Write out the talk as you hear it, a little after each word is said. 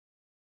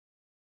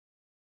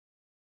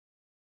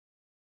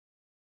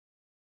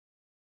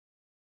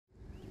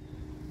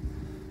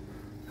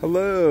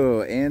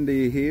Hello,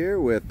 Andy here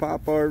with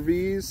Pop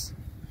RVs.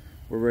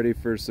 We're ready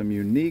for some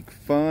unique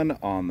fun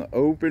on the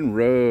open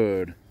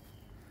road.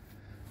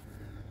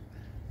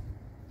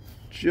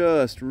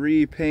 Just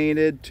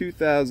repainted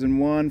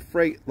 2001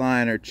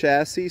 Freightliner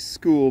chassis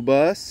school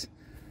bus.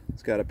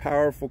 It's got a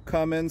powerful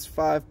Cummins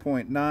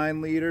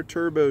 5.9 liter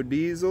turbo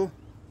diesel.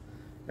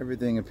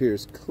 Everything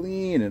appears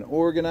clean and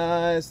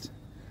organized.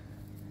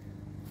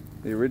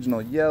 The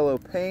original yellow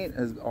paint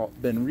has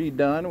been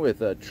redone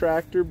with a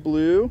tractor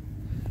blue.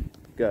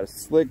 Got a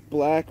slick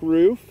black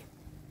roof.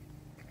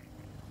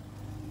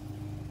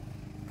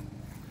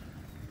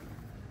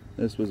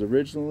 This was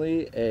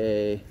originally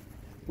a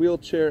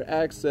wheelchair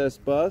access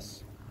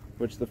bus,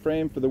 which the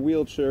frame for the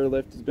wheelchair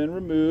lift has been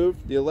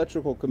removed. The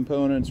electrical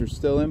components are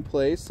still in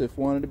place if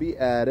wanted to be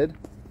added.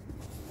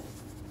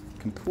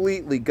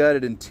 Completely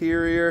gutted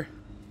interior.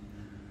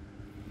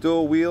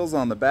 Dual wheels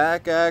on the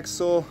back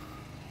axle.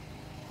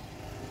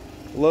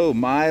 Low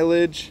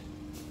mileage.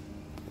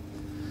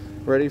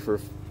 Ready for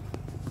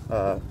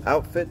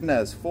outfitting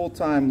as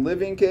full-time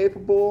living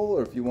capable,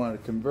 or if you want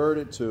to convert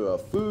it to a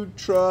food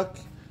truck.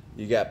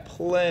 You got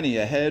plenty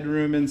of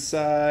headroom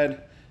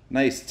inside.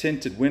 Nice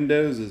tinted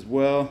windows as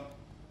well.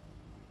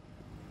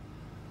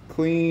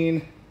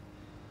 Clean,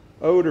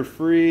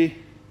 odor-free.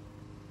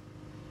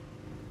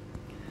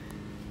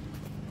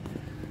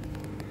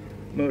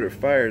 Motor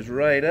fires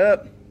right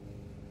up.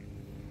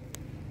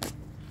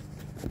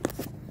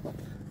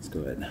 Let's go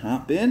ahead and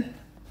hop in.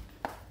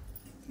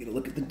 Get a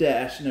look at the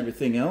dash and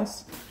everything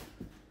else.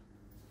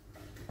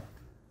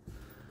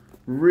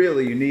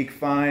 Really unique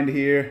find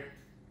here.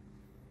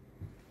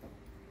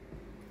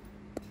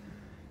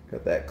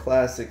 Got that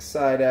classic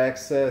side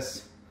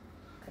access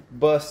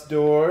bus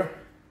door,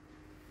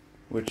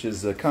 which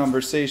is a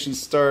conversation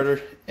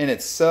starter in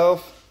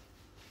itself.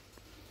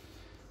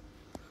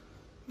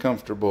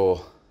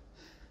 Comfortable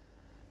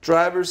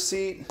driver's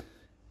seat.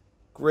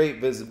 Great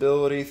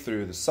visibility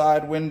through the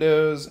side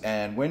windows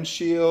and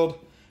windshield,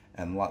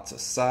 and lots of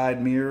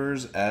side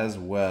mirrors as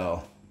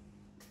well.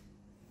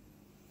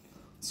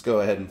 Let's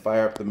go ahead and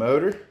fire up the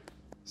motor,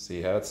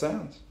 see how it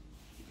sounds.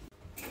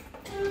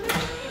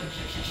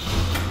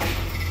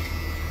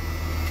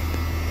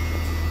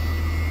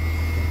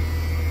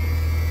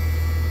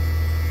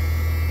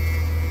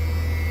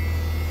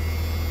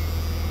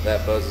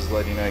 That buzz is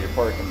letting you know your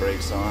parking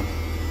brake's on.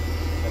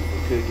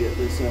 If we could get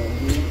this out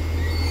here.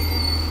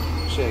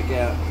 Check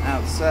out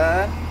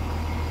outside.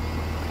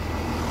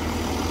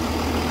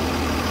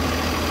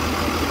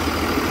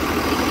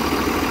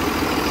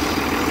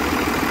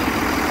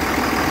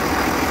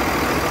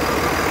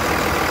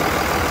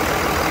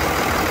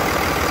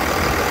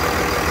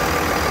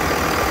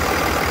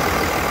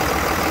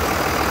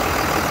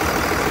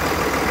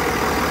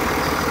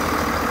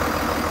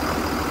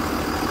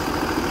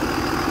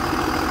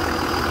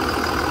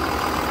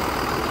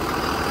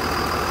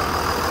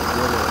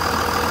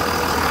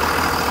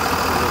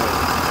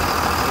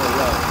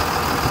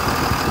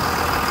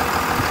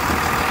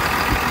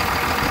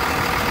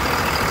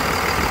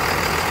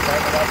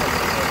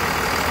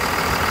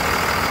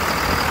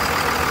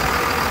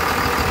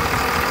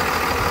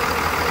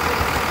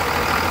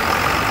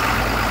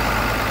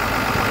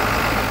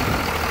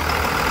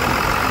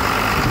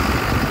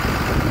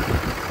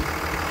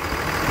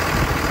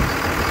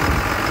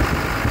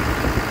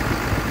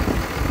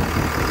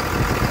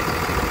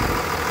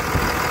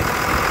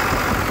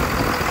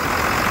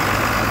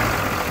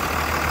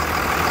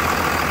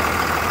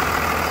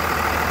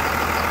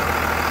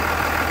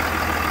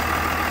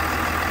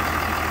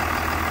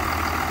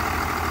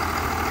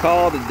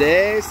 Call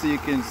today so you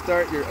can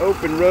start your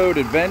open road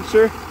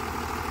adventure.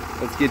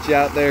 Let's get you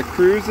out there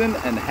cruising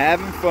and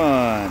having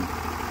fun.